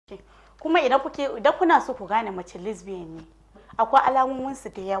kuma idan kuna so ku gane mace lesbian ne akwai alamomin su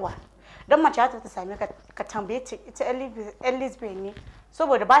da yawa. Don mace ta same ka tambaye ta ita yan lesbian ne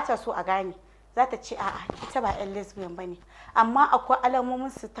saboda ba ta so a gane, za ta ce a'a ita ba yan lesbian bane, amma akwai alamomin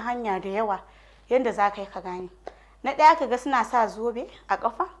su ta hanya da yawa yanda za ka yi ka gane. Na ɗaya ka ga suna sa zobe a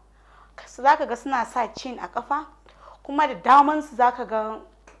ƙafa, za ka ga suna sa chain a ƙafa, kuma da daman su za ka ga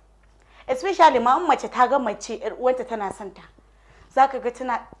especially ma mace ta ga mace yar uwanta tana son ta, za ka ga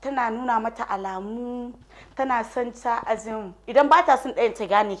tana nuna mata alamu tana son ta azin idan ba ta son ɗayan ta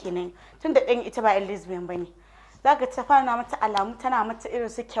gane kenan tunda ɗayan ita ba yan lesbian bane, za ka ta fara mata alamu tana mata irin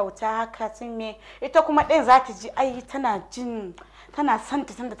su kyauta haka tun me, ita kuma ɗayan za ta ji ai tana son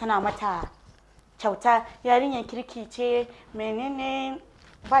ta tunda tana mata kyauta, yarinyar kirki ce menene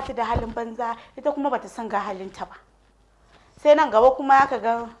ba ta da halin banza, ita kuma bata san ga halinta ba. Sai nan gaba kuma aka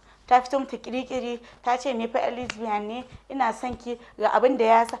ga ta fito mata kirikiri ta ce ne fa lesbian ne, ina son ki ga abin da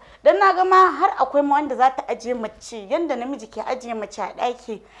ya sa. Dan na ga ma har akwai ma wanda za ta ajiye mace yanda namiji ke ajiye mace a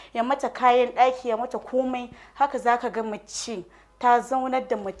ɗaki, ya mata kayan ɗaki, ya mata komai, haka za ka ga mace ta zaunar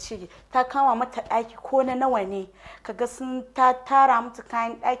da mace ta kama mata ɗaki ko na nawa ne, kaga sun ta tara mata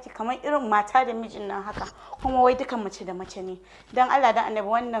kayan ɗaki kamar irin mata da mijin nan haka, kuma wai dukan mace da mace ne. Dan Allah dan Annabi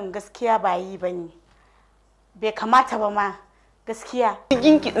wannan gaskiya ba yi bane, bai kamata ba ma gaskiya.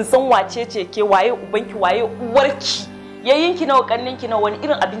 Yinki in san wace ce ke, waye ubanki, waye uwarki, yayinki nawa, kanninki nawa, wani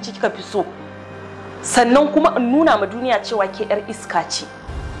irin abinci kika fi so, sannan kuma in nuna ma duniya cewa ke yar iska ce.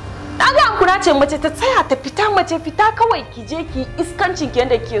 Daga kuna ce mace ta tsaya ta fita, mace fita kawai ki je ki iskancin ki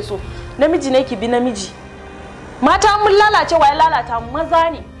yanda kike so, namiji ne ki bi namiji. Mata mun lalace, waye lalata maza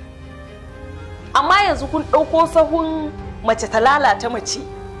ne. Amma yanzu kun dauko sahun mace ta lalata mace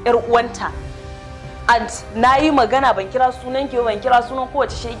yar uwanta. And nayi magana ban kira sunan ki, ban kira sunan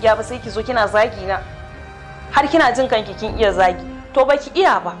kowace shegiya ba, sai ki zo kina zagi na. Har kina jin kanki kin iya zagi. To baki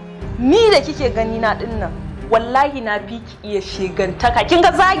iya ba. Ni da kike gani na dinnan wallahi na fi ki iya shegantaka. Kin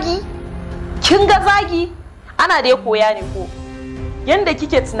ga zagi? Kin ga zagi? Ana da koya ne ko? Yanda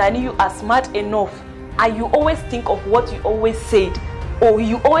kike tunani you are smart enough and you always think of what you always said, or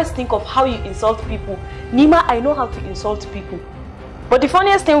you always think of how you insult people. Nima, I know how to insult people. But the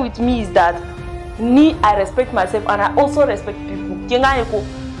funniest thing with me is that I respect myself and I also respect people. Kin gane ko?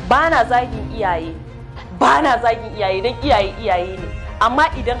 Bana zagin iyaye. Bana zagin iyaye dan iyaye ne. Amma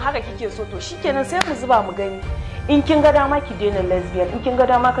idan haka kike so to shikenan sai mu zuba mu gani. In kin ga dama ki daina lesbian, in kin ga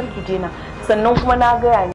dama kar ki daina. Sannan kuma na ga